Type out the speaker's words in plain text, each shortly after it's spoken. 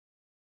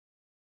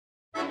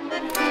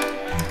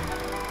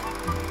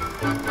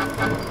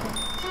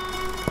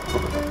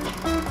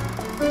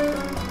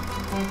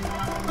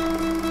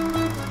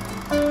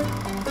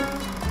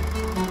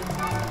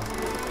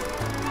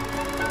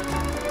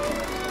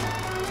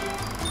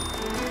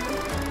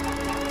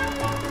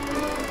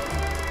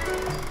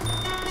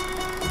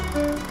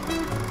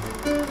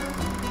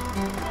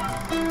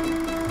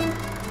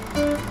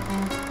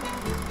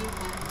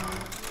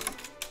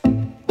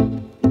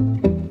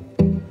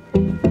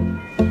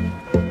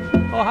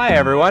Hi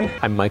everyone,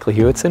 I'm Michael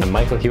Hewitson. I'm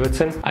Michael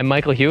Hewitson. I'm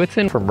Michael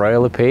Hewitson from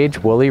Royal LePage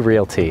Woolley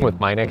Realty with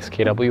My Next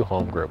KW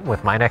Home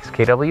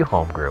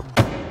Group.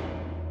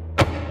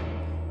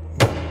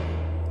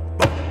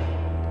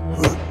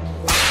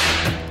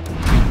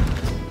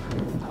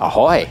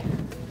 Ahoy!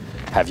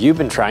 Have you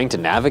been trying to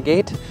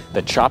navigate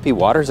the choppy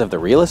waters of the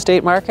real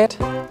estate market?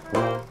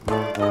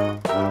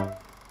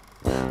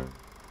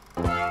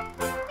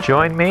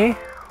 Join me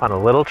on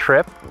a little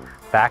trip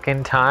back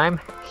in time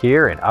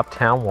here in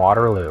Uptown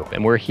Waterloo.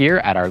 And we're here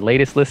at our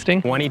latest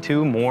listing,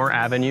 22 Moore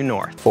Avenue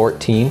North.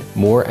 14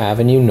 Moore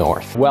Avenue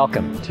North.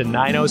 Welcome to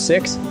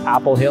 906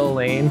 Apple Hill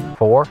Lane,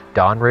 4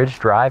 Don Ridge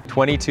Drive,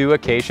 22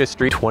 Acacia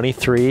Street,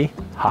 23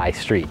 High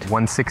Street,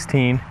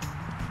 116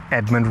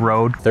 Edmund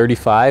Road,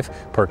 35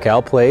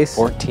 Perkel Place,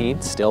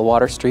 14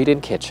 Stillwater Street in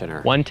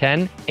Kitchener,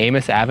 110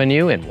 Amos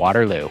Avenue in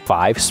Waterloo,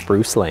 5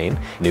 Spruce Lane,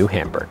 New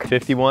Hamburg,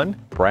 51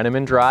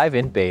 Brenneman Drive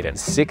in Baden,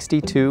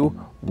 62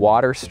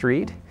 Water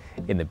Street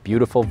in the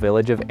beautiful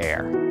village of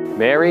Ayr.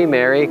 Mary,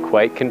 Mary,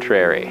 quite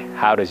contrary,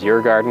 how does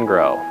your garden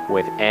grow?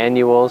 With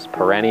annuals,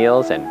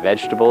 perennials, and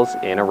vegetables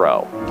in a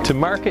row. To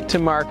market,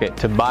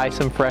 to buy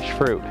some fresh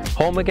fruit.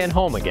 Home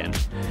again,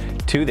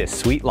 to this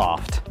sweet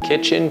loft.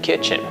 Kitchen,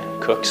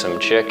 cook some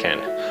chicken,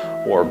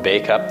 or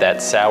bake up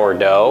that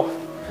sourdough.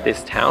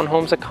 This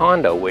townhome's a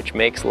condo, which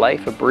makes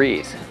life a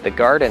breeze. The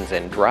gardens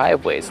and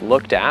driveways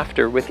looked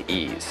after with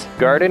ease.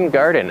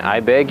 Garden, I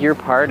beg your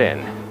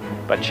pardon,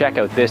 but check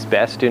out this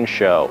best in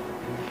show.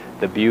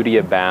 The beauty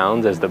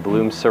abounds as the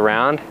blooms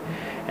surround,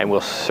 and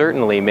will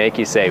certainly make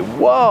you say,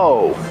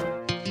 whoa!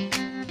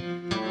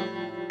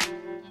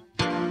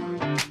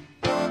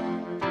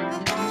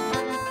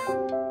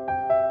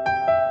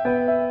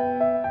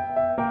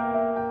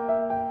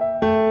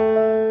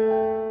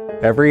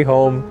 Every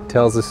home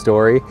tells a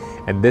story,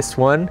 and this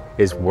one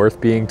is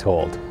worth being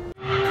told.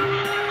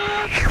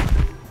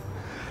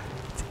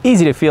 It's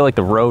easy to feel like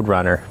the road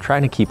runner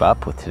trying to keep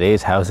up with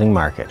today's housing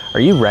market. Are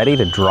you ready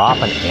to drop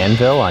an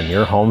anvil on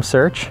your home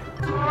search?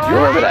 You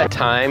remember that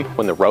time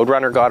when the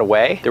Roadrunner got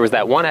away? There was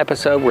that one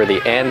episode where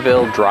the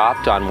anvil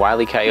dropped on Wile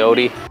E.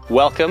 Coyote.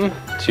 Welcome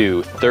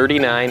to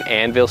 39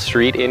 Anvil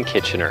Street in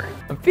Kitchener.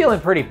 I'm feeling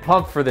pretty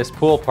pumped for this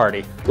pool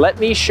party. Let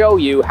me show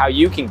you how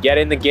you can get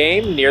in the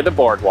game near the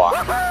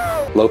boardwalk.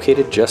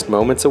 Located just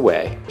moments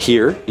away,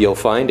 here you'll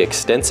find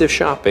extensive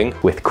shopping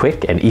With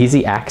quick and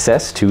easy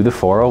access to the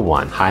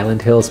 401.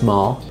 Highland Hills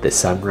Mall, the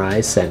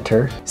Sunrise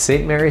Center,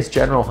 St. Mary's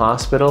General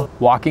Hospital,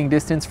 walking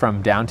distance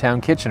from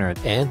downtown Kitchener.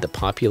 and the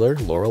popular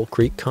Laurel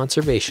Creek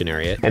Conservation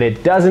Area. And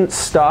it doesn't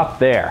stop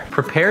there.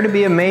 Prepare to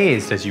be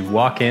amazed as you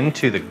walk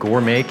into the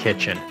gourmet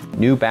kitchen.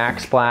 New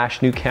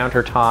backsplash, new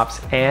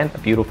countertops, and a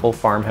beautiful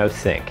farmhouse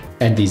sink.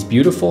 And these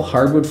beautiful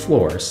hardwood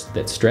floors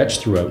that stretch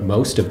throughout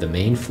most of the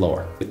main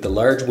floor. With the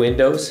large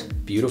windows,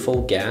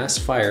 beautiful gas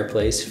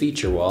fireplace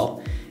feature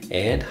wall,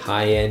 and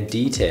high-end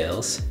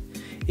details,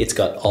 it's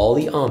got all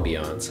the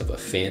ambiance of a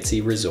fancy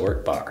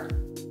resort bar.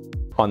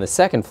 On the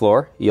second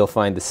floor, you'll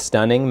find the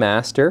stunning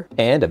master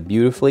and a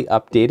beautifully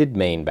updated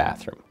main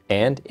bathroom.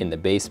 And in the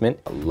basement,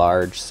 a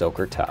large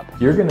soaker tub.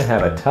 You're gonna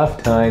have a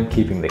tough time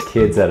keeping the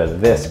kids out of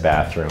this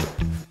bathroom.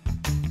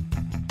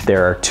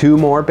 There are 2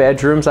 more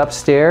bedrooms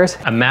upstairs.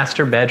 A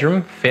master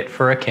bedroom fit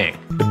for a king.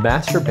 The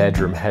master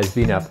bedroom has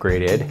been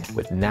upgraded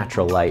with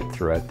natural light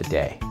throughout the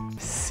day.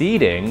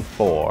 Seating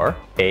for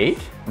 8,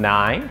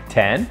 9,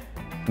 10,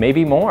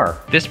 maybe more.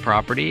 This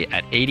property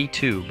at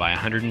 82 by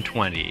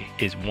 120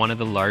 is one of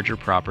the larger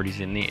properties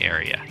in the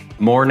area.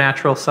 More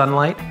natural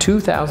sunlight,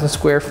 2,000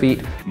 square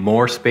feet.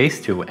 more space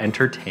to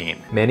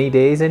entertain. Many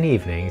days and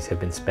evenings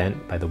have been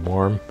spent by the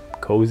warm,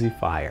 cozy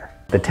fire.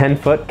 The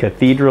 10-foot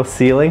cathedral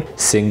ceiling.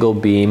 Single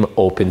beam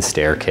open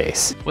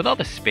staircase. With all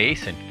the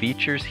space and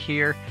features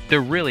here,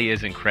 there really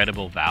is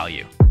incredible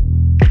value.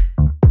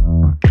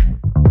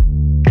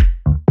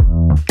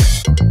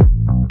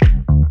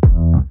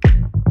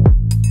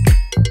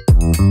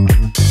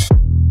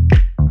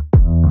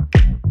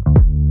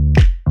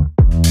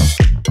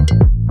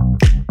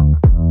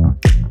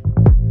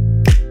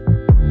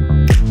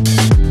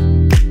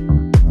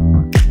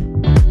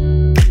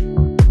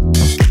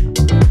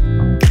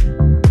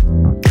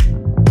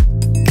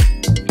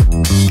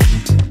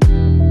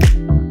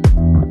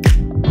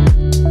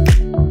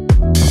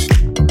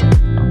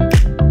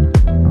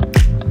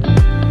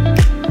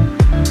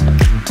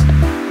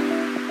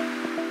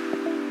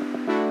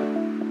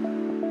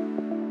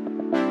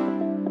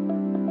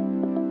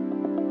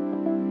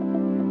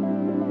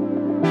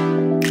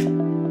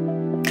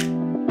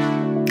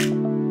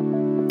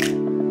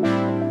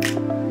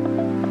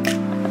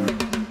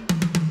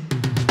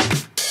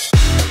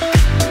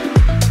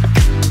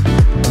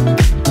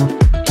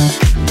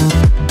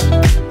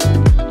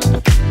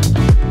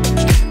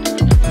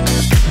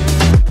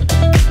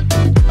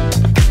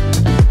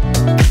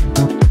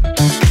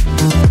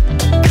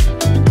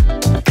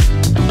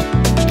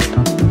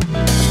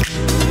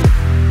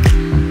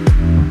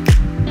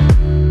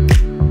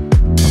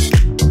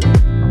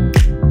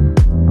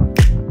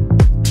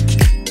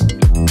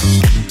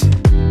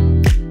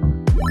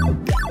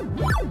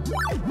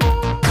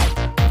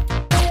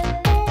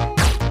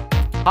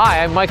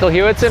 Hi, I'm Michael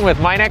Hewitson with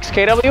My Next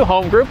KW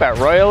Home Group at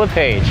Royal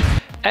LePage.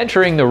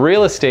 Entering the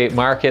real estate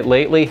market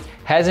lately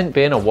hasn't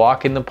been a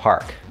walk in the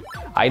park.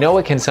 I know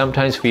it can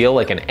sometimes feel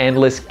like an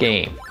endless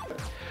game.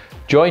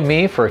 Join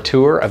me for a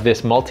tour of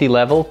this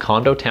multi-level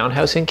condo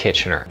townhouse in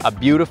Kitchener. A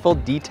beautiful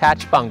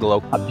detached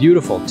bungalow, a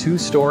beautiful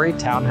 2-story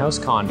townhouse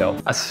condo,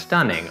 a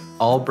stunning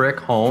all-brick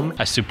home,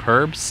 a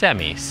superb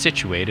semi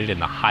situated in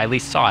the highly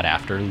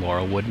sought-after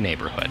Laurelwood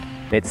neighborhood.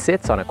 It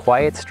sits on a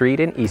quiet street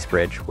in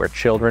Eastridge where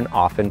children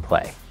often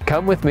play.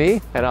 Come with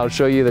me and I'll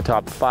show you the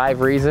top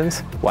 5 reasons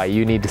why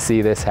you need to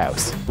see this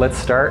house. Let's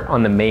start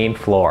on the main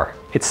floor.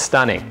 It's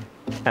stunning.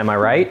 Am I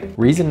right?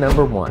 Reason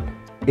number 1,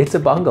 it's a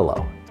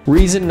bungalow.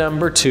 Reason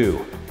number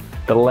 2,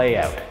 the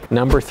layout.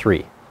 Number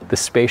 3, the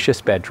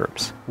spacious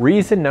bedrooms.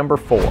 Reason number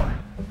 4,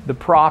 the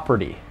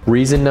property.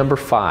 Reason number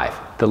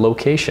 5, the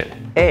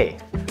location. A,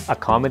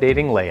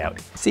 accommodating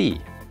layout. C,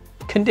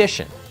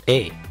 condition.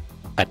 A,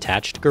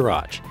 attached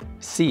garage.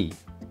 C,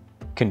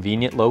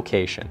 convenient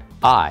location.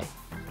 I,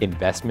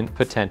 investment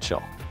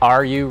potential.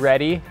 Are you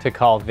ready to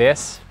call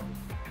this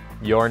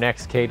your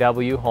next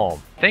KW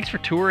home? Thanks for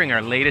touring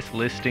our latest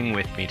listing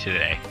with me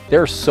today.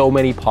 There are so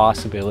many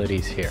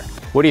possibilities here.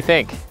 What do you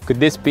think? Could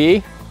this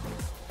be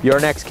your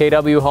next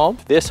KW home?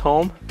 This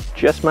home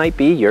just might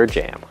be your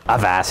jam.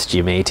 Avast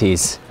you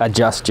mateys.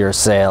 Adjust your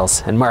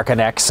sails and mark an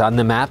X on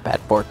the map at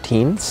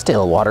 14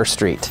 Stillwater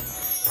Street.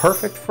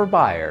 Perfect for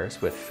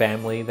buyers with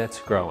family that's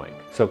growing.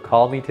 So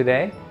call me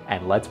today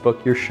and let's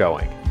book your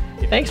showing.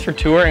 Thanks for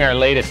touring our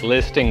latest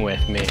listing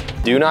with me.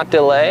 Do not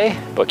delay,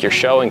 book your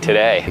showing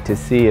today to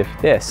see if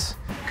this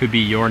could be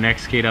your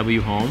next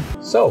KW home.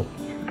 So,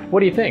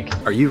 what do you think?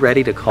 Are you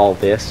ready to call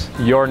this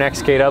your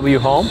next KW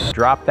home?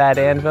 Drop that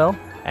anvil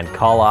and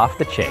call off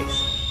the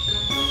chase.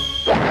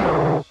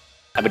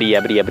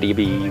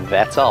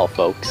 That's all,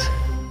 folks.